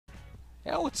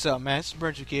Yeah, what's up, man? This is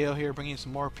Burns Gale here, bringing you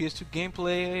some more PS2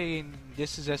 gameplay, and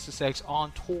this is SSX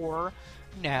on tour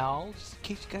now. Just in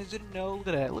case you guys didn't know, look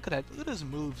at that, look at those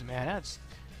moves, man. That's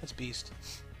beast.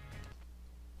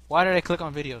 Why did I click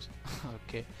on videos?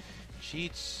 Okay,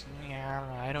 cheats. Yeah,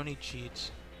 I don't need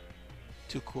cheats.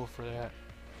 Too cool for that.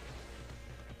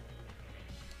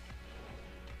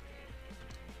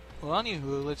 Well,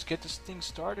 anywho, let's get this thing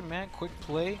started, man. Quick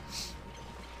play.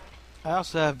 I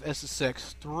also have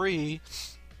SSX 3. In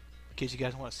case you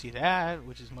guys want to see that,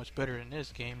 which is much better than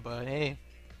this game, but hey,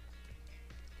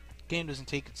 game doesn't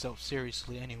take itself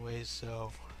seriously anyways,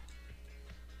 so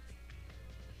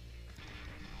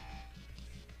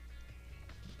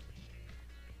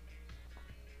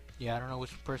yeah, I don't know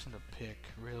which person to pick,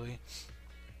 really.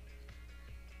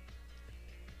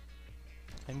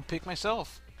 Let me pick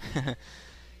myself.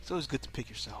 It's always good to pick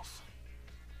yourself.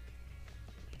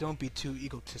 But don't be too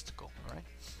egotistical, alright?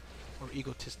 Or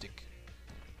egotistic.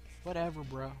 Whatever,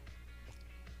 bro.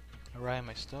 Alright,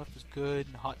 my stuff is good.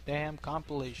 Hot damn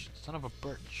compilation. Son of a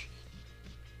birch.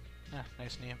 Ah,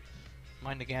 nice name.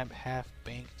 Mind the Gap half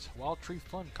banked. Wild Tree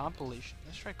Fun compilation.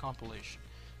 Let's try compilation.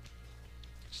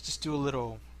 Let's just do a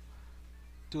little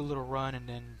run and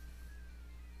then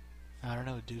I don't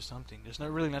know, do something. There's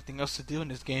not really nothing else to do in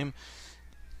this game.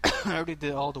 I already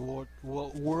did all the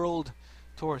world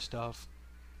tour stuff.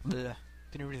 Blech.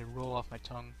 Didn't really roll off my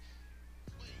tongue.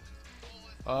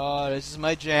 Oh, this is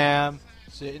my jam.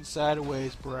 Sitting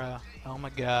sideways, bruh. Oh my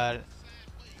god.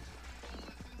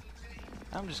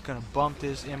 I'm just gonna bump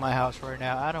this in my house right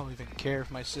now. I don't even care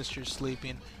if my sister's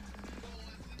sleeping.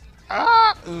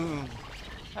 Ah! Ooh.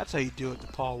 That's how you do it to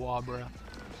Paul Wall, bruh.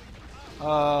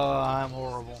 Oh, I'm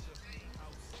horrible.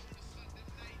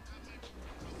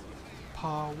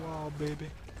 Paul Wall, baby.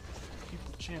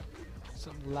 People champ.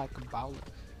 Something like about it.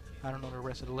 I don't know the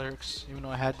rest of the lyrics, even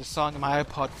though I had the song in my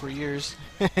iPod for years.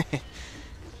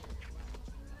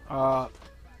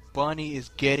 Bunny is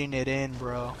getting it in,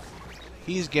 bro.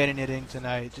 He's getting it in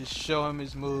tonight. Just show him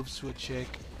his moves to a chick.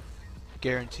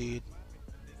 Guaranteed.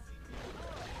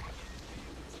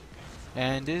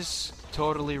 And this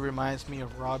totally reminds me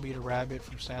of Robbie the Rabbit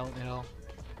from Silent Hill.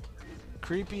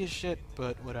 Creepy as shit,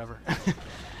 but whatever.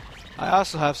 I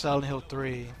also have Silent Hill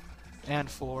 3,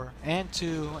 and 4, and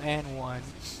 2, and 1.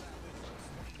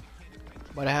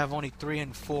 But I have only 3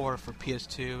 and 4 for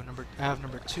PS2. I have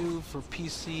number 2 for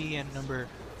PC and number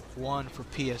 1 for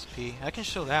PSP. I can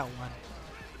show that one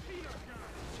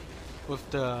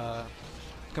with the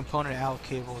component out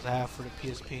cables I have for the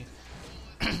PSP.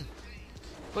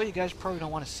 But you guys probably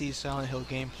don't want to see Silent Hill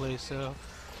gameplay, so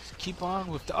just keep on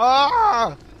with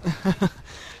the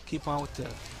keep on with the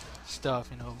stuff,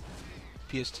 you know,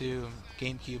 PS2 and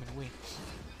GameCube and Wii.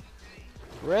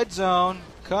 Red zone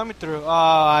coming through.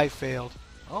 Oh, I failed.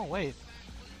 Oh wait,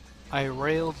 I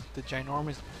railed the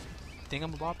ginormous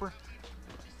thingamabopper.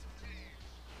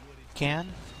 God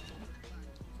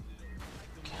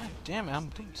damn it, I'm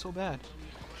doing so bad.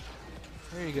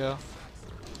 There you go.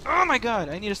 Oh my god,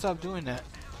 I need to stop doing that.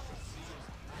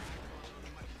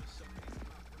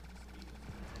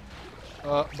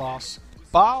 Boss.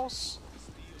 Boss!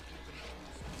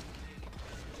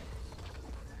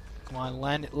 Come on,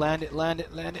 land it, land it, land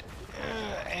it, land it.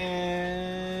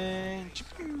 And...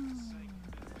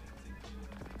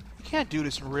 You can't do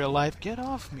this in real life. Get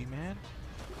off me, man.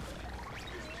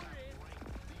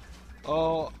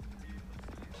 Oh.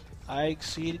 I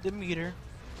exceeded the meter.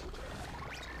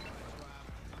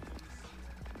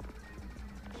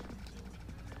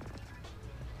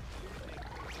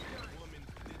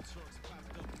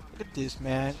 Look at this,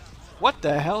 man. What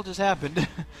the hell just happened?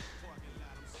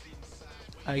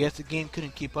 I guess the game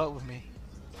couldn't keep up with me.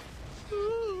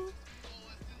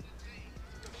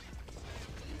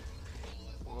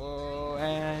 Whoa,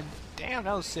 and damn,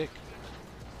 that was sick.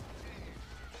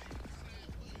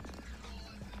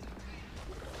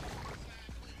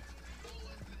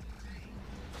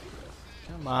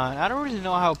 Come on, I don't really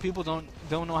know how people don't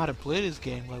know how to play this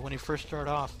game. Like when they first start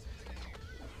off,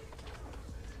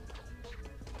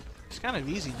 it's kind of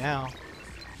easy now.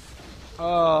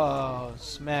 Oh,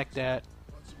 smack that.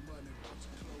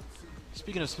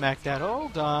 Speaking of smack that,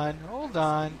 hold on, hold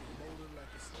on.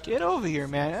 Get over here,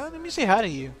 man. Let me say hi to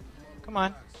you. Come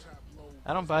on.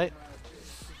 I don't bite.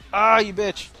 Ah, you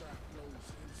bitch.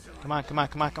 Come on, come on,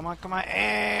 come on, come on, come on.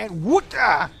 And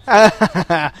woota!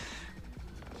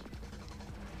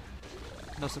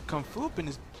 No, some kung fu up in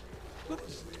his. Look at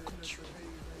this.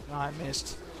 Oh, I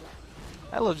missed.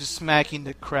 I love just smacking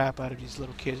the crap out of these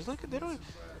little kids. Look, they don't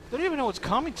even know what's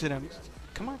coming to them.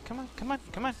 Come on, come on, come on,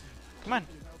 come on, come on.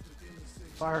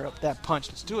 Fire up that punch.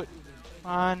 Let's do it.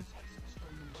 Come on.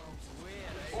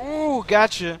 Oh, Ooh,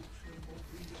 gotcha.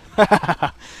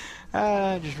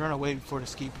 Just run away before the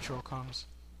ski patrol comes.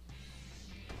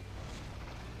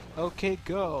 Okay,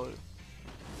 go.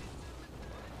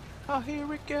 Oh,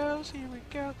 here it goes, here it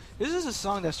goes. This is a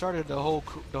song that started the whole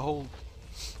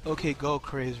Okay Go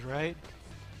craze, right?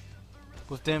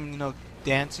 With them, you know,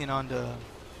 dancing on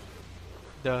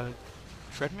the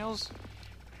treadmills. Is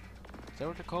that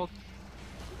what they're called?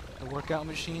 The workout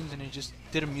machines, and they just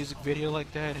did a music video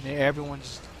like that, and everyone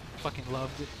just fucking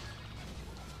loved it.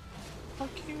 Oh,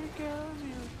 here it goes,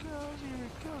 here it goes, here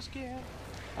it goes again.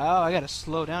 Oh, I gotta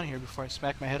slow down here before I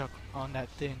smack my head up on that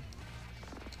thing.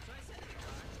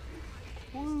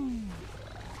 Woo!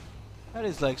 That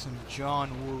is like some John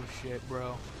Woo shit,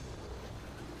 bro.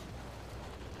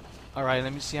 Alright,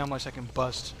 let me see how much I can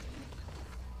bust.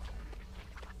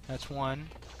 That's one.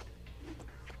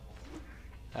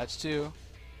 That's two.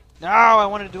 No, I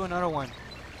want to do another one.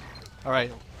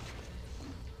 Alright.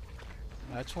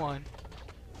 That's one.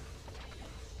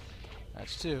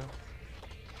 That's two.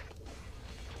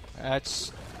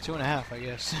 That's 2.5, I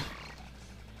guess.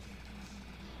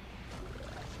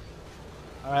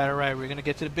 Alright, we're gonna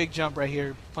get to the big jump right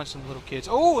here. Punch some little kids.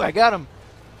 Oh, I got him!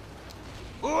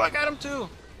 Oh, I got him too!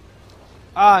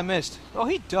 Ah, I missed. Oh,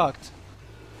 he ducked.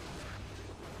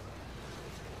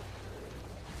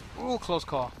 Ooh, close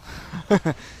call.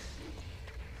 Let's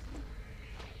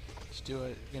do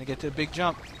it. We're gonna get to the big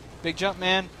jump. Big jump,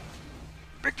 man.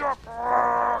 Big jump! Come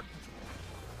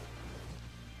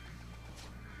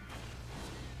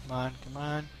on, come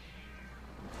on.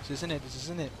 This isn't it, this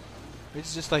isn't it. This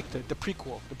is just like the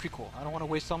prequel. The prequel. I don't want to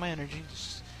waste all my energy.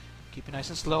 Just keep it nice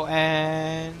and slow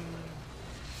and...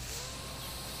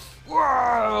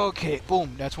 Whoa! Okay,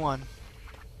 boom. That's one.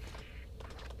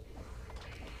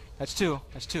 That's two.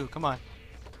 That's two. Come on.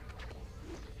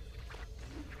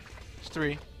 That's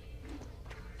three.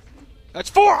 That's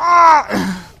four!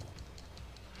 Ah!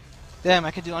 Damn,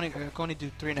 I can only do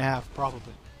 3.5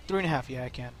 probably. 3.5, yeah, I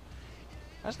can.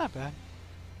 That's not bad.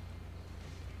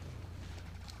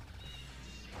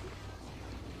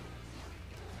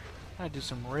 I do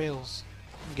some rails.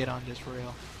 Get on this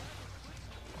rail.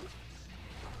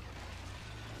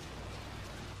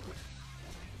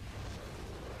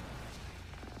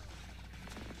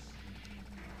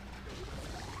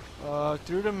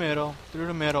 Through the middle, through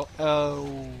the middle.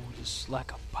 Oh, just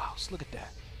like a mouse. Look at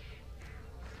that.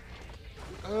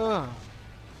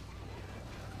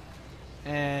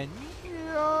 And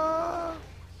yeah.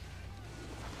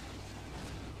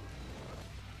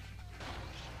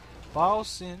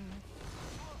 Bossin.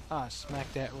 Ah,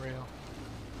 smack that rail.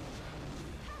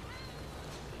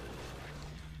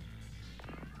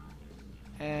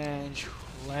 And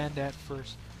land that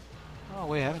first. Oh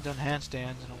wait, I haven't done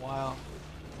handstands in a while.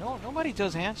 No, nobody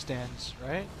does handstands,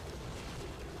 right?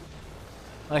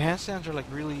 Like handstands are like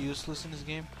really useless in this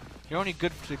game. You're only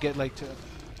good to get like to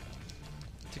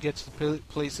get to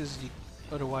places you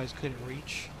otherwise couldn't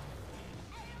reach.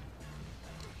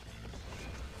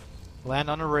 Land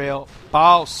on the rail.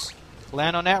 Boss!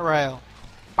 Land on that rail.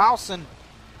 Bossin!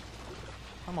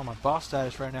 I'm on my boss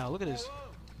status right now. Look at this.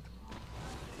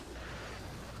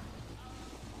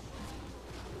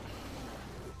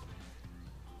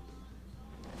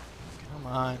 Come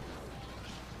on.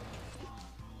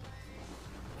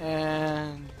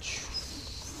 And...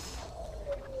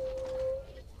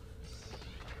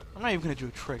 I'm not even going to do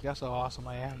a trick. That's how awesome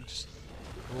I am. Just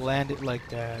land it like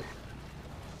that.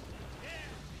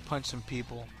 Punch some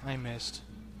people. I missed.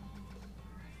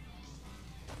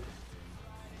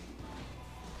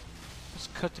 Let's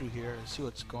cut through here and see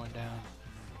what's going down.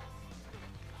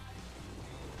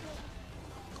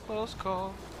 Close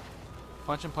call.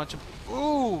 Punch him, punch him.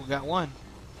 Ooh, got one.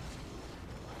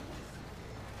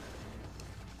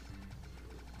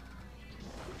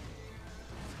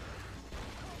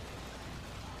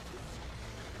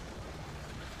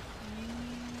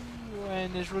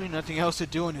 And there's really nothing else to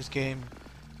do in this game.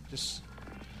 Just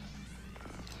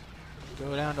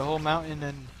go down the whole mountain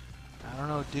and, I don't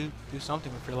know, do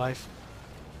something with your life.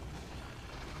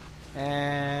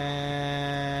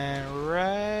 And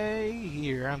right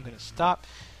here, I'm gonna stop.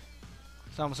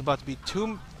 It's almost about to be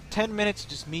 10 minutes.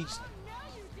 Just me.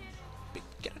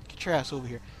 Get your ass over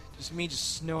here. Just me,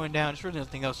 just snowing down. There's really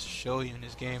nothing else to show you in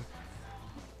this game.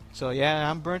 So yeah,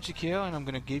 I'm Burnt to Kill, and I'm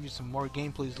gonna give you some more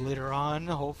gameplays later on.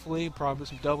 Hopefully, probably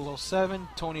some 007,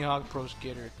 Tony Hawk Pro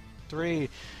Skater 3,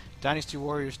 Dynasty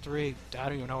Warriors 3. I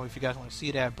don't even know if you guys want to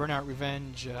see that. Burnout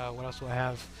Revenge. What else do I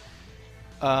have?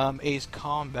 Ace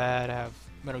Combat. I have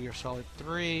Metal Gear Solid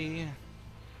 3,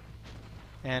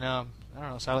 and I don't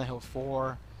know, Silent Hill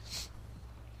 4.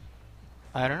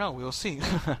 I don't know. We'll see.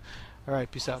 All right,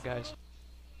 peace out, guys.